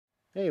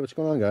Hey, what's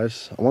going on,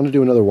 guys? I want to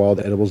do another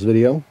wild edibles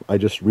video. I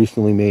just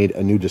recently made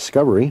a new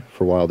discovery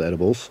for wild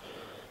edibles,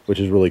 which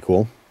is really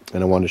cool,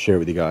 and I wanted to share it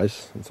with you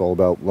guys. It's all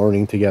about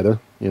learning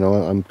together. You know,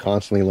 I'm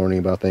constantly learning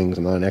about things.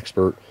 I'm not an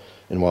expert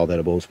in wild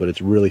edibles, but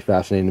it's really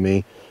fascinating to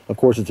me. Of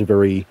course, it's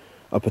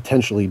a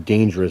potentially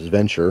dangerous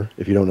venture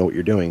if you don't know what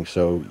you're doing,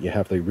 so you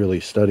have to really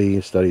study,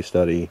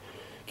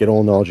 get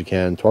all the knowledge you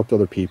can, talk to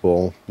other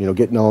people, you know,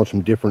 get knowledge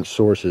from different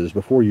sources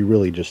before you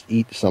really just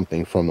eat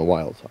something from the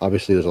wild.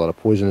 Obviously, there's a lot of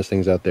poisonous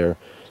things out there.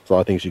 There's a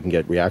lot of things you can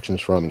get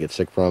reactions from and get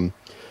sick from,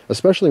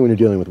 especially when you're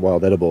dealing with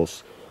wild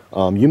edibles.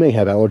 You may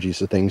have allergies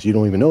to things you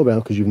don't even know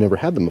about because you've never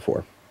had them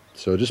before.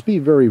 So just be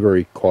very,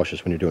 very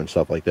cautious when you're doing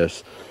stuff like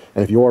this.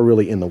 And if you are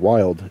really in the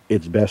wild,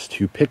 it's best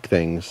to pick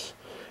things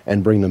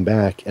and bring them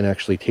back and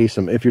actually taste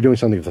them. If you're doing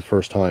something for the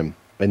first time,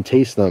 and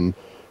taste them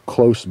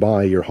close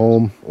by your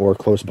home or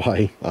close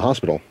by a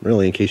hospital,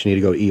 really, in case you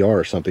need to go ER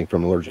or something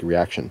from an allergic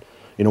reaction.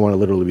 You don't want to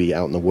literally be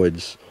out in the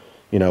woods,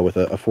 you know, with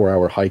a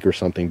 4-hour hike or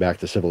something back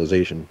to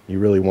civilization. You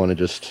really want to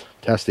just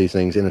test these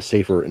things in a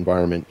safer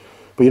environment,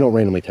 but you don't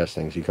randomly test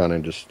things. You kind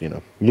of just, you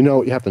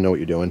have to know what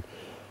you're doing.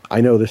 I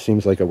know this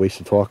seems like a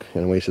waste of talk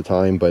and a waste of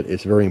time, but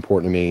it's very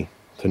important to me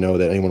to know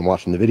that anyone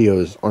watching the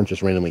videos aren't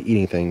just randomly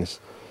eating things,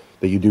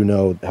 that you do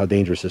know how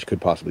dangerous this could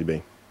possibly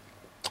be.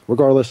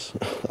 Regardless,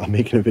 I'm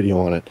making a video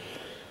on it.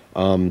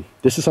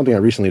 This is something I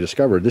recently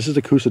discovered. This is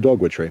a Kousa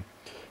dogwood tree.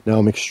 Now,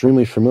 I'm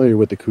extremely familiar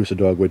with the Kousa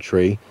dogwood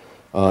tree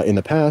in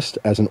the past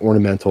as an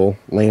ornamental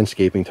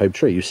landscaping type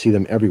tree. You see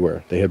them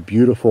everywhere. They have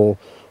beautiful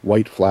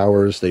white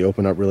flowers. They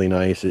open up really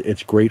nice.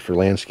 It's great for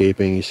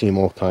landscaping. You see them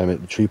all the time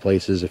at the tree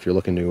places if you're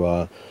looking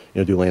to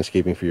do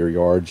landscaping for your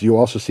yards. You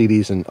also see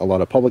these in a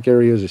lot of public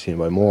areas. You see them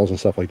by malls and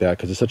stuff like that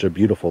because it's such a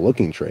beautiful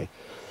looking tree.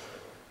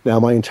 Now,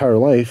 my entire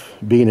life,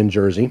 being in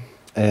Jersey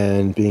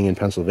and being in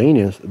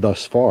Pennsylvania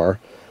thus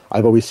far,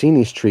 I've always seen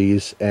these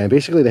trees, and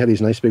basically they have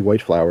these nice big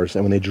white flowers,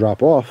 and when they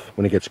drop off,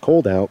 when it gets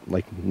cold out,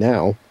 like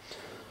now,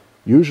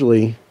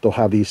 usually they'll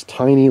have these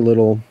tiny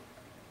little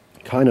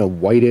kind of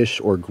whitish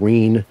or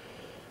green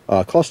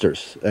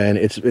clusters, and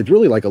it's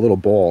really like a little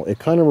ball. It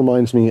kind of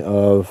reminds me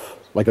of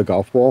like a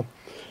golf ball,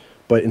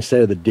 but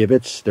instead of the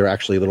divots, they're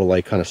actually little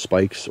like kind of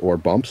spikes or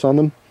bumps on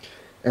them.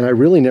 And I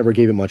really never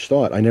gave it much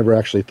thought. I never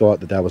actually thought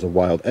that that was a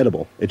wild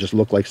edible. It just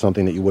looked like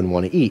something that you wouldn't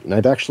want to eat. And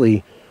I've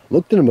actually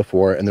looked at them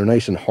before, and they're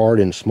nice and hard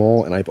and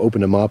small, and I've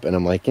opened them up, and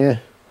I'm like, I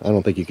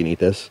don't think you can eat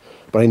this.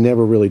 But I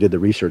never really did the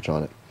research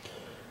on it.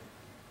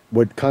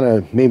 What kind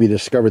of made me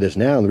discover this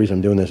now, and the reason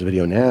I'm doing this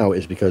video now,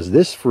 is because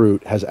this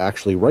fruit has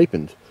actually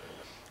ripened.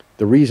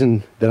 The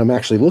reason that I'm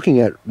actually looking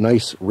at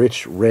nice,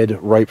 rich,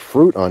 red, ripe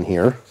fruit on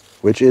here,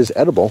 which is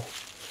edible,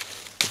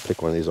 I'll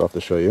pick one of these off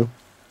to show you,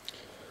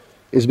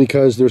 is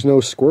because there's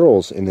no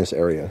squirrels in this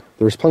area.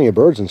 There's plenty of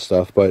birds and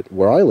stuff, but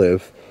where I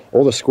live,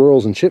 all the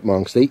squirrels and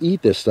chipmunks, they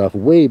eat this stuff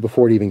way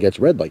before it even gets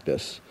red like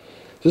this.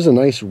 This is a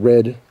nice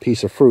red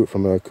piece of fruit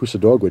from a Kousa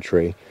dogwood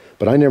tree,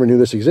 but I never knew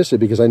this existed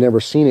because I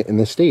never seen it in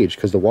this stage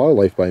because the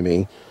wildlife by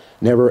me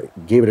never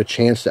gave it a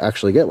chance to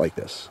actually get like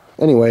this.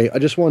 Anyway, I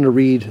just wanted to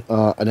read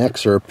an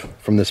excerpt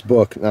from this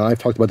book. Now, I've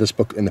talked about this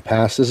book in the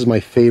past. This is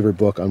my favorite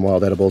book on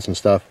wild edibles and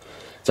stuff.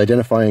 It's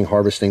Identifying,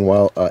 Harvesting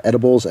Wild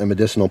Edibles and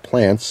Medicinal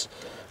Plants.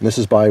 And this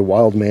is by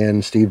Wild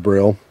Man Steve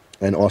Brill,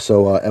 and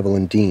also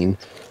Evelyn Dean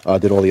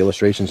did all the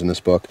illustrations in this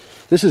book.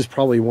 This is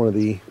probably one of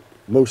the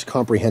most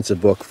comprehensive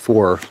book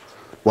for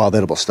wild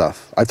edible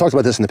stuff. I've talked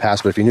about this in the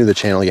past, but if you're new to the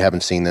channel, you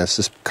haven't seen this.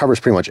 This covers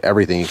pretty much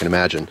everything you can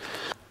imagine.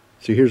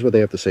 So here's what they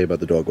have to say about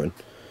the dogwood.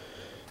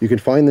 You can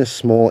find this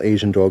small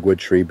Asian dogwood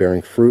tree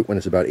bearing fruit when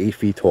it's about 8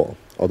 feet tall.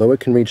 Although it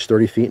can reach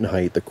 30 feet in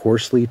height, the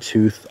coarsely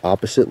toothed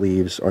opposite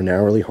leaves are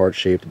narrowly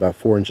heart-shaped, about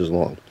 4 inches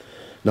long,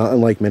 not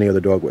unlike many other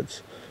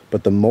dogwoods.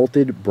 But the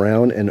molted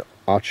brown and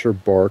ochre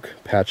bark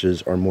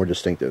patches are more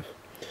distinctive.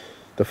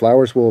 The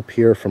flowers will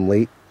appear from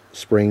late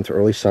spring to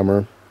early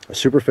summer,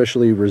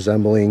 superficially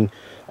resembling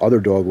other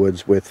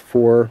dogwoods with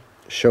 4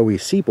 showy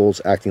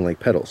sepals acting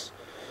like petals.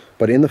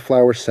 But in the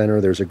flower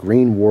center there's a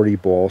green warty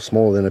ball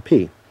smaller than a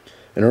pea.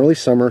 In early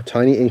summer,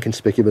 tiny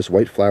inconspicuous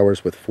white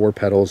flowers with 4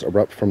 petals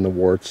erupt from the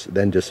warts,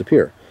 then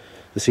disappear.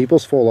 The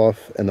sepals fall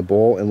off and the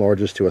ball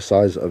enlarges to a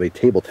size of a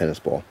table tennis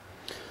ball.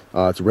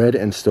 It's red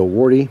and still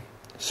warty,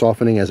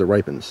 softening as it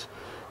ripens.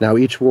 Now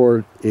each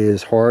wart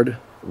is hard,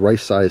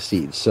 rice-sized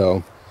seeds.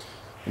 So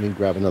let me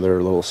grab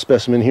another little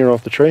specimen here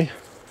off the tray.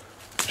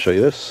 Show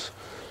you this.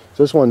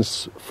 So this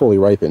one's fully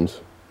ripened.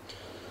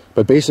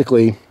 But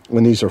basically,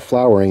 when these are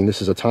flowering,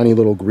 this is a tiny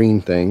little green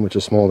thing, which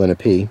is smaller than a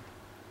pea.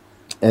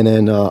 And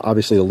then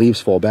obviously the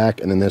leaves fall back,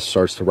 and then this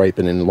starts to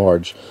ripen and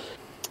enlarge.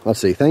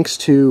 Let's see, thanks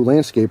to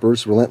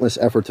landscapers' relentless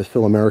effort to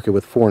fill America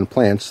with foreign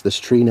plants, this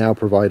tree now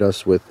provides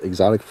us with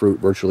exotic fruit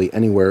virtually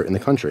anywhere in the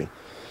country.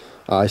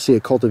 I see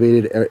it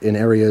cultivated in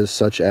areas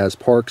such as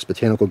parks,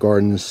 botanical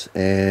gardens,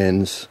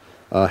 and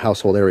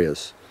household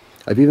areas.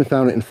 I've even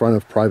found it in front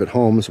of private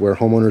homes where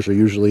homeowners are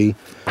usually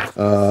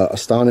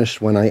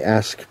astonished when I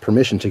ask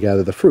permission to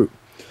gather the fruit.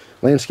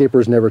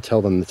 Landscapers never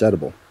tell them it's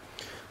edible.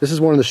 This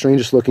is one of the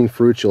strangest looking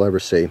fruits you'll ever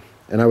see.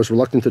 and I was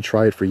reluctant to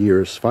try it for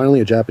years. Finally,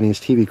 a Japanese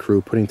TV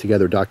crew putting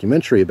together a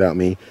documentary about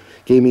me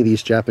gave me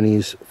these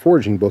Japanese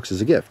foraging books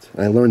as a gift,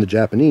 and I learned the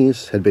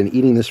Japanese had been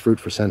eating this fruit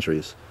for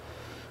centuries.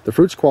 The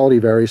fruit's quality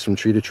varies from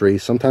tree to tree.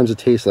 Sometimes it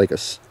tastes like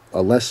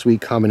a less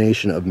sweet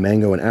combination of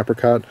mango and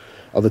apricot.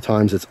 Other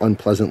times it's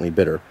unpleasantly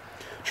bitter.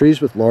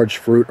 Trees with large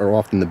fruit are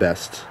often the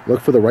best.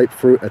 Look for the ripe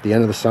fruit at the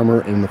end of the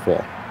summer and in the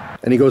fall.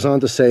 And he goes on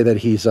to say that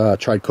he's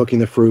tried cooking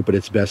the fruit, but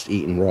it's best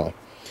eaten raw.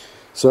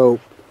 So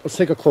let's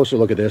take a closer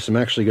look at this. I'm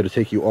actually going to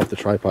take you off the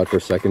tripod for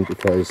a second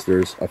because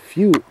there's a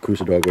few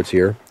Kousa dogwoods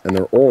here, and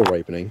they're all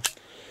ripening.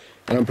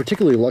 And I'm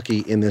particularly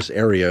lucky in this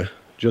area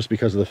just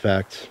because of the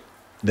fact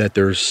that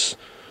there's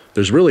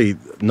really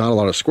not a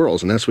lot of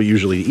squirrels, and that's what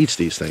usually eats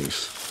these things.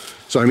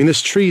 So, I mean,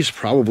 this tree's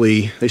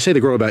probably, they say they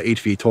grow about 8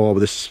 feet tall,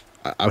 but this,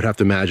 I would have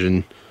to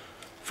imagine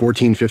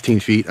 14, 15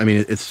 feet. I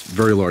mean, it's a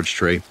very large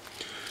tree.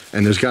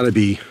 And there's got to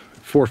be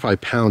 4 or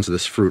 5 pounds of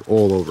this fruit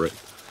all over it.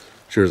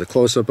 Here's a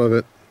close-up of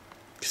it.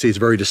 You can see it's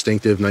very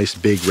distinctive, nice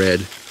big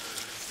red.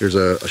 Here's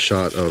a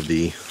shot of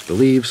the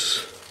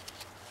leaves.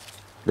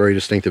 Very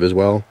distinctive as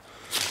well.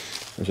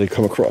 As they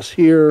come across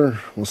here,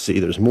 we'll see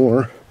there's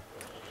more.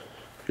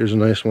 Here's a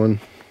nice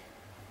one.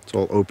 It's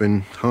all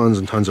open, tons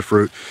and tons of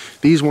fruit.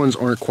 These ones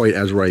aren't quite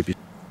as ripe. You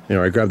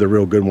know, I grabbed a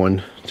real good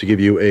one to give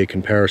you a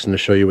comparison to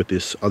show you with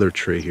this other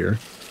tree here.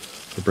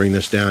 I'll bring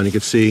this down. You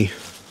can see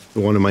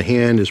the one in my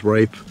hand is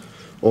ripe.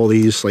 All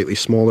these slightly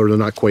smaller. They're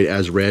not quite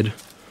as red. I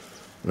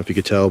don't know if you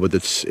could tell, but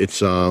it's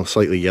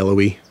slightly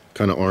yellowy,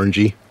 kind of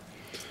orangey.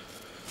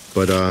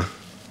 But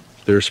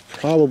there's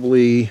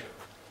probably,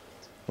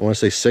 I want to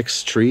say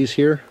 6 trees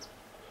here.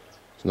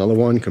 There's another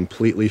one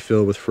completely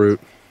filled with fruit.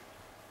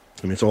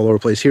 I mean, it's all over the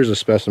place. Here's a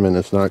specimen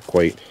that's not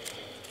quite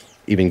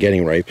even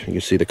getting ripe. You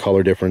can see the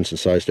color difference and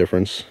size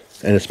difference.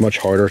 And it's much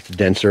harder, it's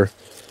denser.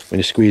 When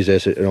you squeeze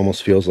this, it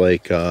almost feels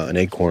like an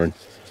acorn.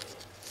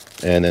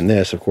 And then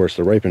this, of course,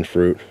 the ripened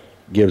fruit,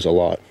 gives a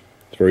lot.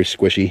 It's very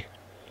squishy.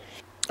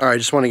 All right, I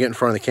just want to get in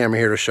front of the camera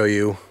here to show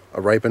you a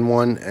ripened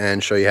one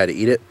and show you how to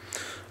eat it.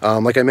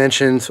 Like I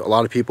mentioned, a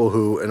lot of people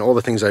who, and all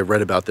the things I've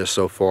read about this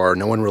so far,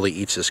 no one really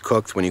eats this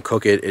cooked. When you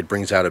cook it, it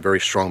brings out a very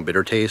strong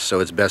bitter taste, so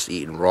it's best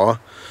eaten raw.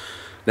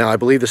 Now, I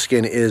believe the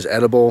skin is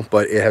edible,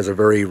 but it has a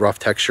very rough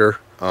texture.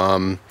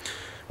 When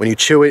you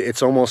chew it,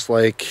 it's almost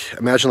like,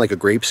 imagine like a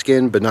grape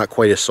skin, but not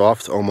quite as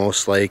soft,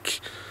 almost like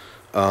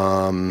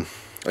a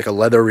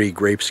leathery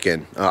grape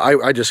skin.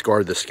 I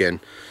discard the skin.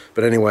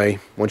 But anyway,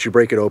 once you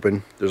break it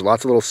open, there's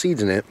lots of little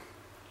seeds in it.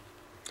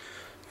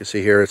 You can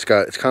see here, it's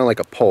kind of like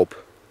a pulp.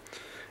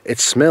 It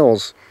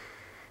smells,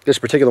 this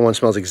particular one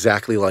smells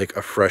exactly like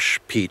a fresh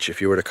peach, if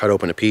you were to cut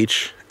open a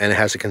peach. And it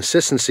has a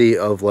consistency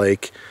of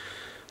like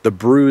the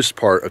bruised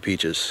part of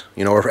peaches,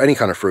 you know, or any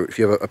kind of fruit. If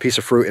you have a piece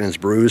of fruit and it's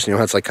bruised, you know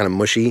how it's like kind of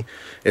mushy?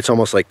 It's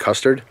almost like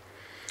custard.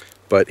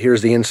 But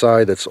here's the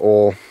inside, that's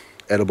all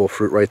edible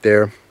fruit right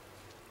there.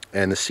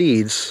 And the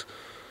seeds,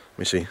 let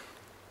me see.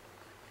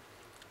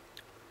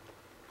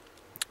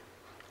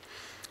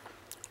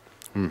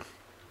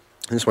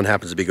 This one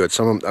happens to be good.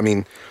 Some of them, I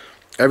mean,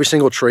 every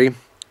single tree,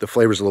 the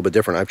flavor is a little bit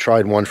different. I've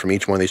tried one from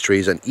each one of these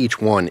trees, and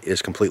each one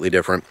is completely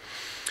different.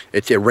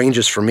 It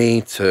ranges for me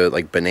to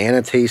like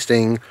banana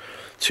tasting,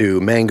 to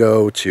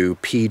mango, to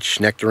peach,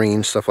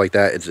 nectarine, stuff like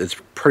that. It's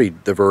pretty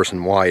diverse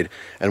and wide.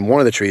 And one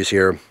of the trees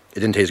here, it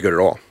didn't taste good at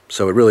all.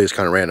 So it really is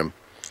kind of random.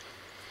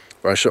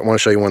 But I want to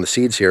show you one of the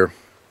seeds here,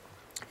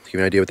 to give you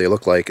an idea what they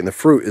look like. And the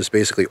fruit is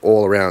basically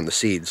all around the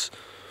seeds.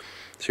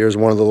 So here's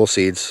one of the little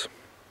seeds,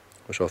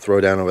 which I'll throw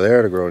down over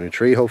there to grow a new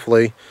tree,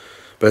 hopefully.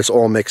 But it's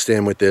all mixed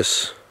in with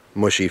this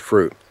mushy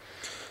fruit.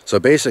 So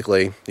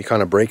basically, you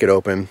kind of break it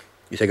open,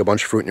 you take a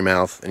bunch of fruit in your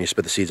mouth, and you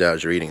spit the seeds out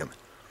as you're eating them.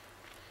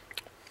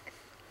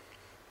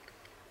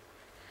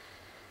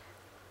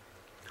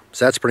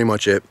 So that's pretty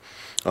much it.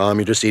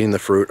 You're just eating the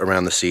fruit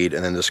around the seed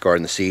and then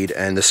discarding the seed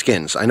and the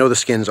skins. I know the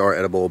skins are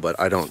edible, but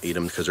I don't eat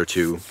them because they're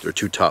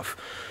too tough.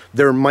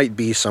 There might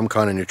be some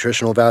kind of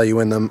nutritional value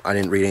in them. I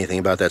didn't read anything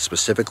about that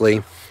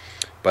specifically,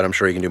 but I'm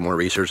sure you can do more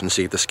research and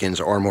see if the skins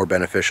are more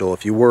beneficial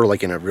if you were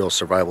like in a real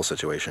survival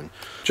situation.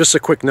 Just a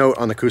quick note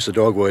on the Kousa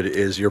dogwood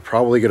is you're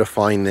probably going to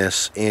find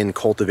this in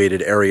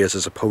cultivated areas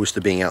as opposed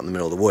to being out in the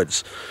middle of the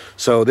woods.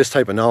 So this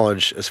type of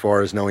knowledge, as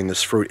far as knowing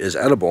this fruit is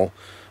edible,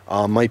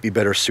 might be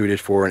better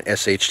suited for an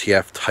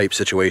SHTF type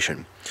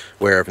situation,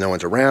 where if no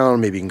one's around,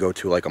 maybe you can go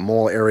to like a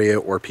mall area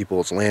or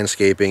people's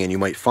landscaping, and you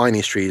might find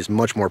these trees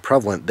much more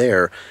prevalent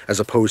there as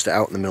opposed to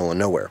out in the middle of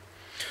nowhere.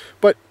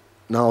 But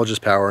knowledge is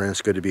power, and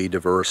it's good to be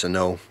diverse and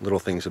know little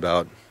things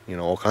about, you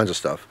know, all kinds of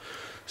stuff.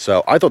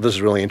 So I thought this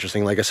was really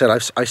interesting. Like I said,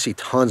 I see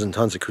tons and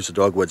tons of Kousa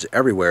dogwoods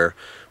everywhere,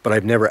 but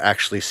I've never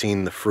actually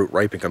seen the fruit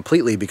ripen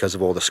completely because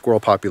of all the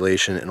squirrel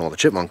population and all the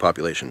chipmunk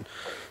population.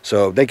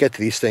 So they get to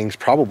these things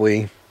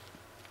probably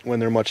when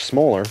they're much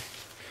smaller,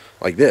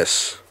 like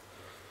this.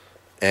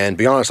 And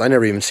be honest, I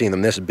never even seen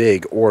them this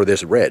big or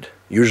this red.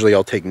 Usually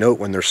I'll take note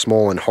when they're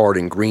small and hard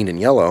and green and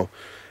yellow,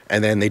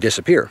 and then they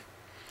disappear.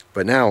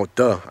 But now,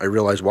 I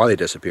realize why they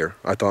disappear.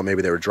 I thought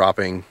maybe they were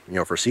dropping, you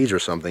know, for seeds or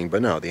something,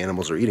 but no, the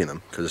animals are eating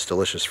them because it's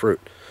delicious fruit.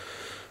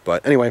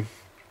 But anyway,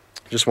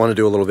 just wanted to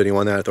do a little video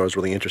on that. I thought it was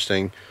really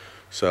interesting.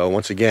 So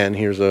once again,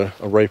 here's a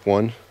ripe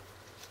one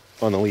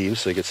on the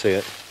leaves so you can see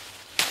it.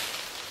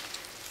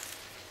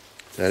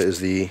 That is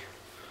the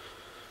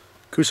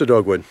Kousa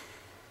dogwood,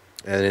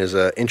 and it is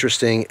an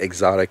interesting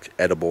exotic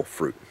edible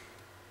fruit.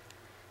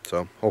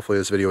 So hopefully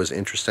this video is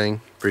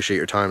interesting. Appreciate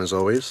your time as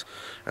always,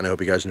 and I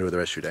hope you guys enjoy the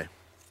rest of your day.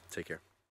 Take care.